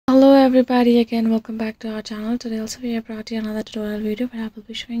everybody, again welcome back to our channel. Today also we have brought you another tutorial video where I will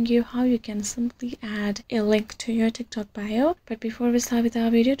be showing you how you can simply add a link to your TikTok bio. But before we start with our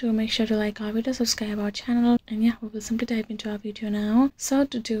video, do make sure to like our video, subscribe our channel, and yeah, we will simply dive into our video now. So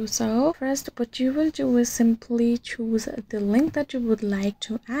to do so, first what you will do is simply choose the link that you would like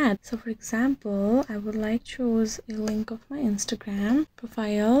to add. So for example, I would like to choose a link of my Instagram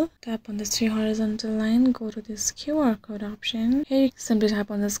profile. Tap on this three horizontal line, go to this QR code option. Here you simply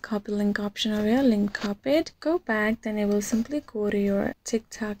tap on this copy link option over here, link copied. Go back, then you will simply go to your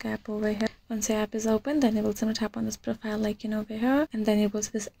TikTok app over here. Once your app is open, then you will simply tap on this profile icon over here, and then you will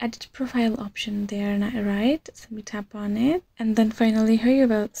see this edit profile option there, right? Simply tap on it, and then finally here you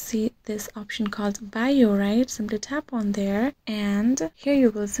will see this option called bio, right? Simply tap on there, and here you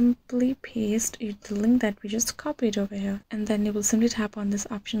will simply paste the link that we just copied over here, and then you will simply tap on this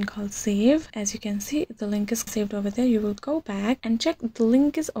option called save. As you can see, the link is saved over there. You will go back and check the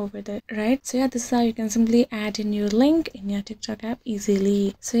link is over there, right? So yeah, this is how you can simply add a new link in your TikTok app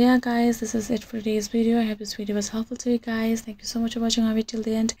easily. So yeah guys, this is it for today's video. I hope this video was helpful to you guys. Thank you so much for watching our video till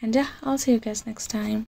the end, and yeah, I'll see you guys next time.